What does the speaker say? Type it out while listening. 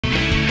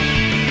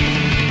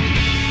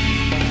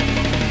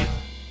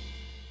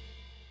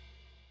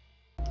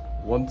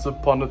Once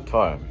upon a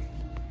time,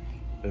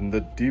 in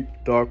the deep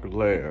dark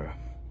lair,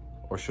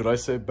 or should I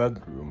say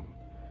bedroom,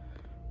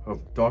 of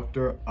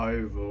Dr.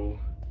 Ivo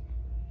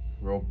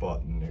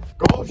Robotnik.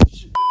 Oh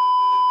shit!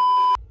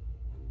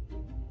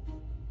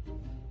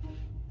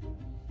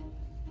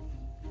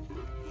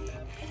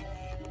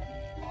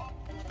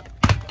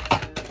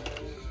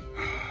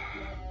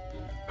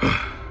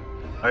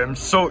 I am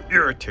so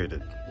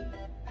irritated.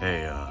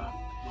 Hey,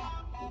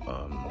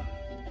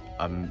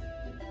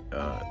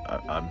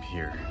 I'm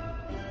here.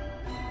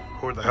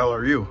 Who the hell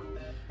are you?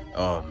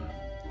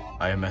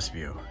 I am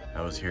SBO.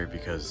 I was here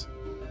because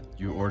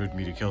you ordered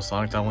me to kill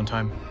Sonic that one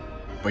time,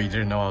 but you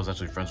didn't know I was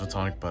actually friends with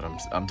Sonic, but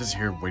I'm just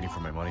here waiting for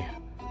my money.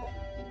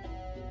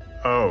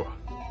 Oh.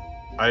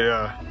 I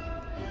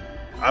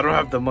don't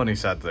have the money,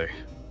 sadly.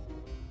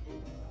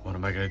 What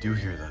am I gonna do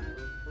here then?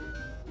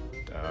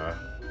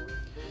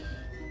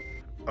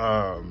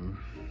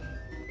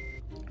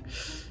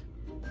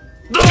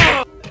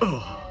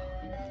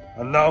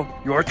 And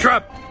now you are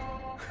trapped!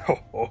 Ho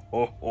ho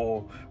ho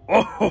ho!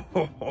 Oh ho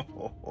ho ho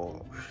ho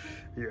ho!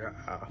 Yeah.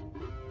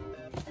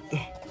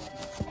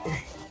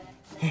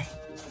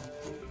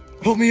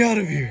 Pull me out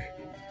of here!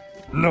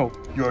 No,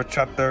 you are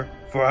trapped there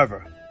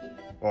forever.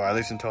 Or at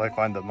least until I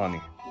find the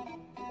money.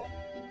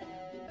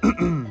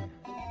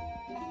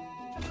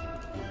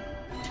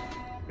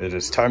 It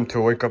is time to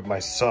wake up my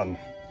son.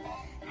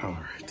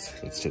 Alright,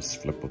 let's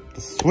just flip up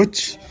the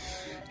switch.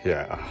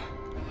 Yeah.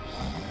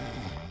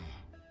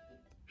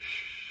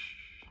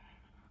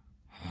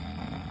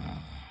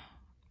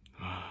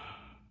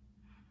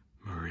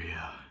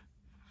 Maria.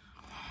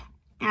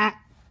 Yeah.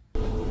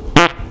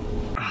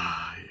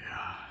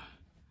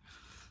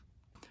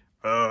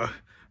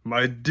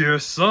 My dear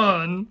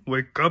son,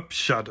 wake up,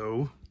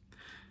 Shadow.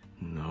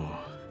 No.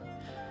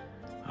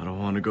 I don't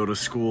want to go to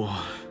school.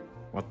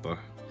 What the?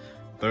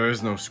 There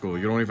is no school.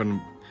 You don't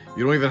even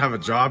have a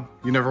job.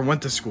 You never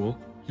went to school.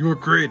 You were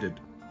created.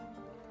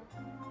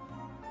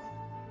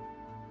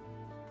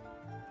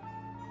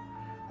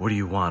 What do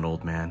you want,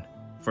 old man?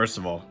 First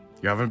of all,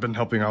 you haven't been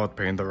helping out with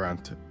paying the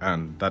rent,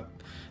 and that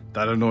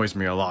annoys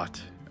me a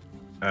lot.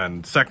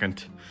 And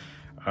second,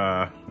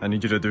 I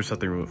need you to do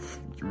something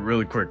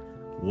really quick.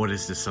 What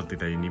is this something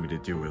that you need me to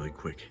do really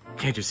quick?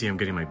 Can't you see I'm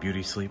getting my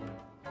beauty sleep?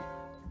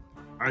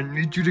 I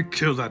need you to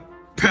kill that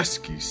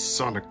pesky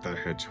Sonic the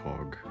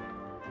Hedgehog.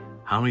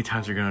 How many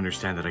times are you gonna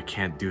understand that I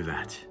can't do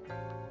that?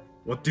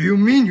 What do you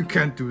mean you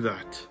can't do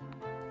that?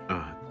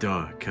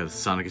 Duh, cause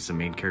Sonic is the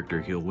main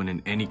character. He'll win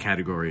in any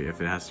category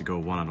if it has to go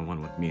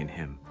one-on-one with me and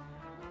him.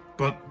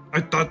 But I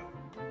thought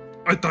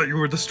you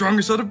were the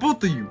strongest out of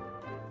both of you.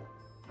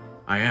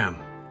 I am.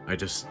 I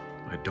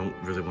don't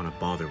really want to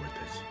bother with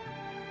it.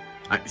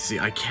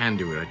 I can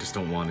do it, I just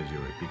don't want to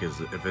do it,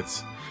 because if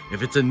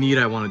it's a need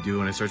I want to do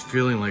and it starts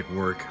feeling like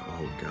work,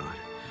 oh god,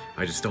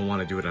 I just don't want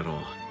to do it at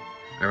all.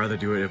 I'd rather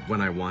do it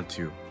when I want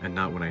to, and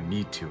not when I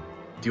need to.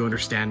 Do you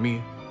understand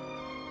me?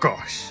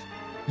 Gosh,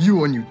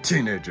 you and you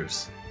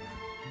teenagers.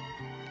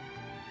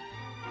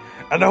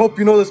 And I hope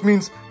you know this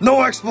means no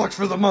Xbox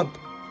for the month.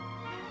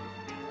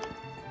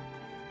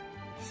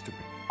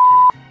 Stupid.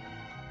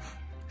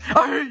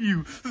 I hate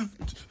you.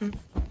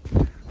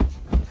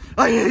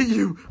 I hate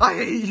you. I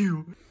hate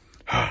you.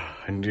 I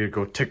need to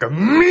go take a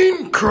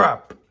mean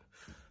crap.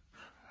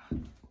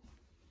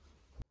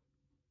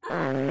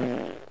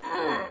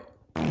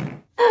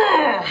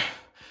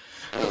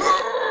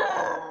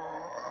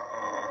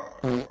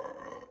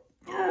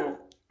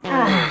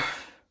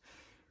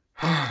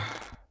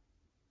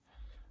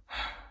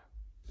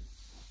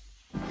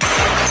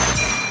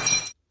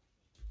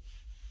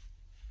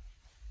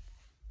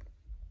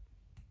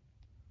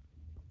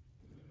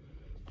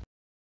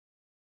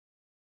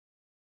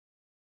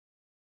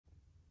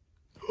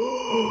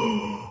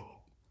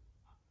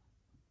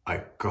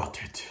 I got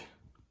it.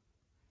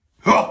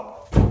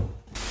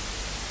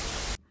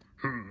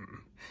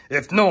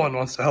 If no one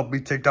wants to help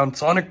me take down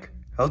Sonic,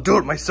 I'll do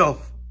it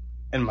myself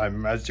in my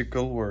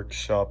magical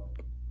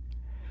workshop.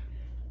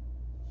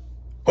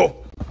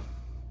 Oh!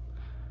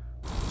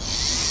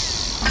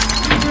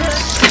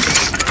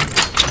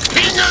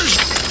 Pingas!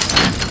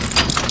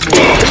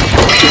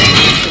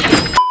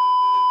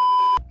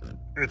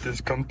 It is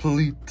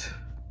complete.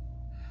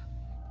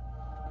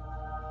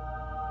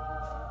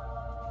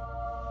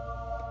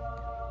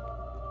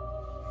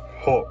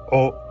 Oh,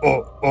 oh,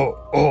 oh, oh,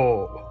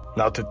 oh.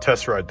 Now to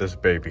test ride this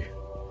baby.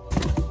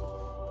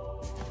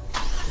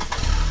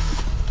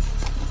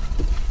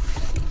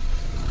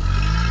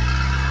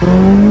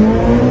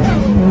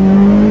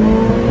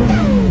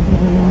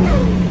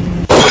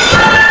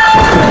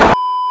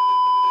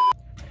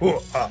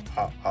 Oh,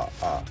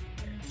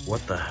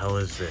 What the hell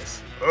is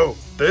this? Oh,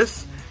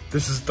 this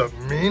is the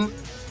Mean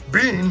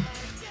Bean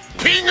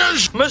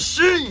Pingas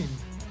machine!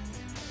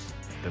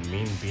 The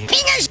Mean Bean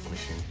Pingas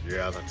machine?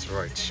 Yeah, that's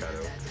right,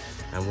 Shadow.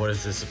 And what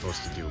is this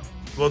supposed to do?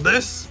 Well,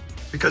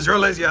 because your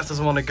lazy ass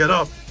doesn't want to get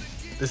up,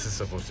 this is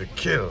supposed to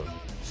kill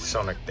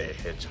Sonic the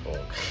Hedgehog.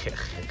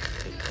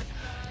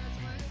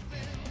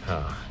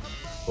 Huh.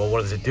 Well,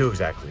 what does it do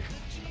exactly?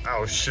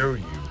 I'll show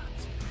you.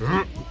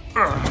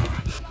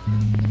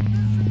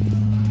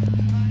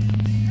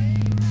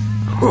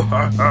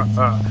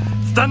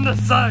 Stand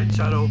aside,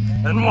 Shadow,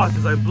 and watch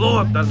as I blow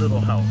up that little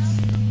house.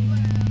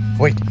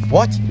 Wait,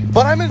 what?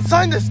 But I'm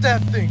inside this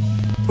damn thing!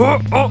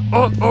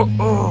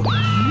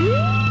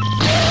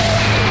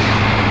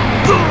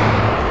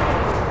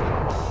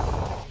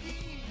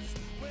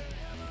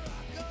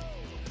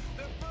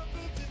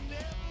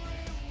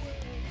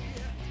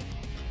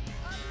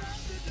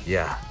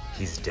 Yeah,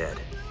 he's dead.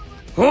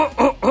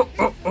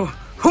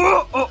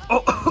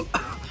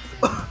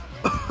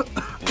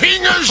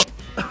 Pingas!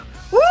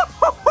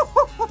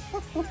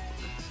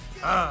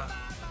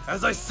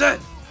 As I said,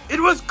 it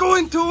was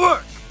going to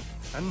work!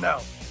 And now,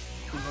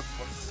 to look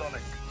for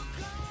Sonic.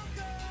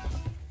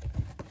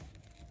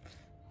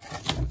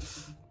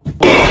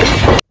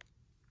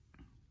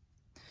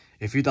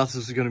 If you thought this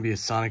was going to be a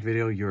Sonic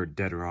video, you're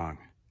dead wrong.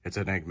 It's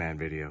an Eggman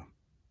video.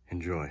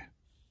 Enjoy.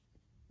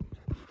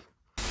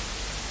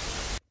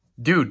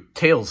 Dude,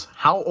 Tails,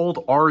 how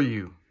old are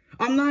you?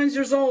 I'm 9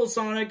 years old,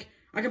 Sonic.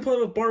 I can play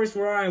with Barbies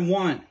where I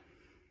want.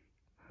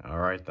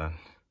 Alright then.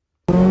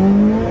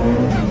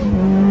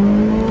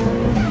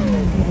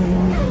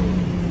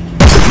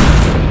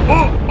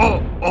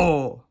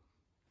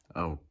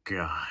 Oh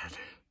God.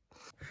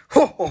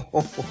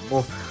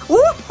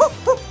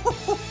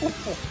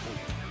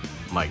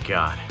 My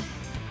God.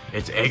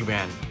 It's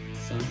Eggman.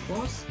 Santa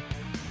Claus?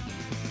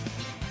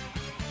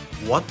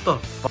 What the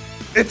fuck?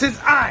 It's his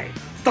eye!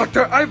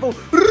 Dr. Eyeball!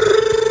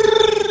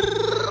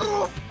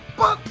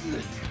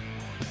 Button!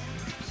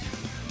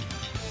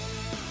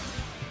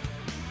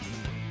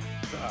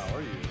 How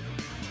are you?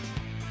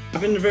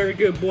 I've been a very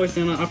good boy,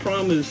 Santa, I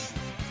promise.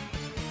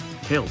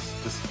 Tails,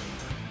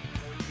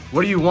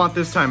 what do you want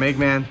this time,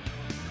 Eggman?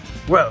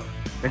 Well,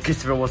 in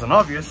case if it wasn't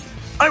obvious,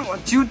 I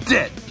want you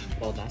dead!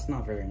 Well, that's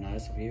not very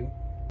nice of you.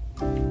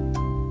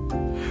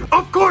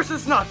 Of course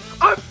it's not!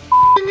 I'm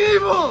f***ing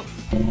evil!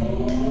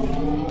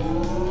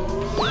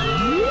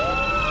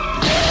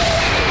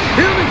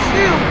 Human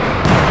shield!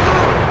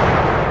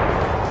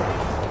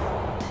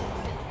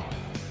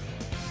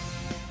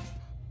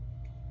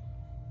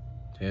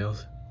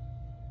 Tails?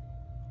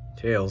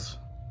 Tails?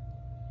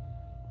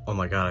 Oh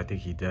my God, I think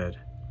he dead.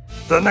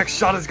 The next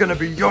shot is gonna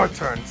be your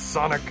turn,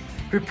 Sonic.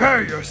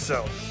 Prepare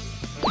yourself.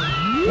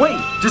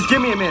 Wait, just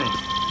give me a minute.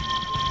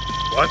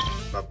 What?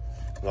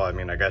 Well, I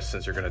mean, I guess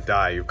since you're gonna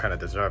die, you kind of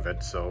deserve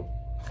it, so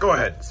go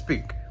ahead,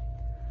 speak.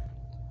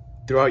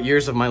 Throughout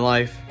years of my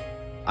life,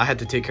 I had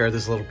to take care of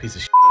this little piece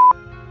of shit.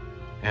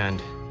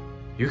 And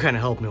you kind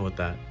of helped me with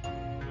that.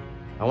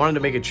 I wanted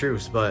to make a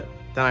truce, but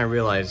then I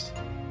realized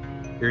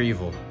you're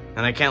evil,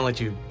 and I can't let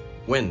you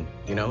win,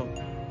 you know?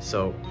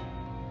 So,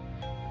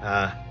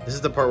 this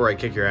is the part where I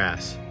kick your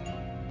ass.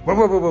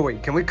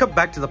 Wait. Can we cut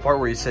back to the part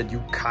where you said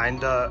you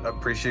kinda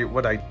appreciate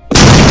what I...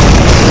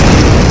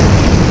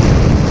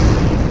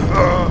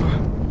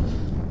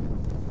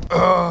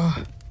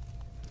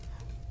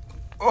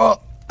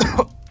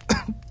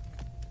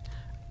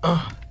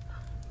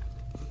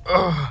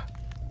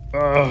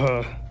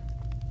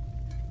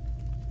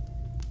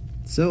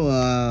 So,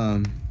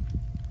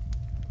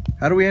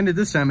 how do we end it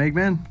this time,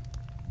 Eggman?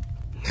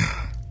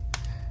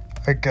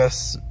 I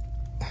guess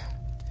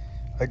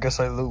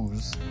I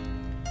lose.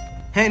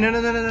 Hey,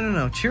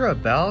 no. Cheer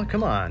up, Bal.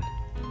 Come on.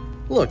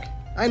 Look,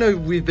 I know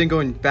we've been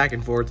going back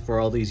and forth for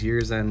all these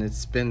years, and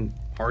it's been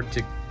hard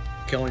to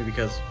kill me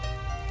because,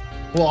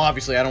 well,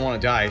 obviously I don't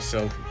want to die,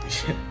 so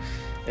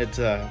it's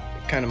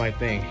kind of my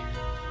thing.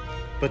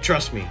 But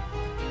trust me,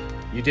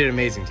 you did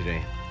amazing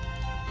today.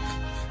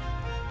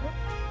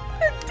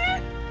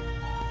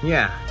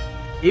 Yeah,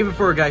 even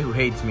for a guy who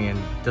hates me and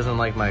doesn't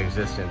like my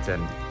existence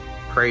and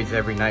prays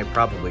every night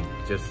probably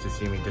just to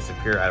see me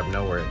disappear out of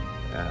nowhere.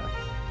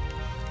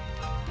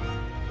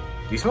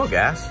 Do you smell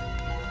gas?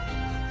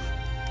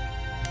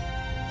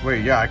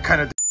 Wait, yeah, I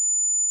kind of...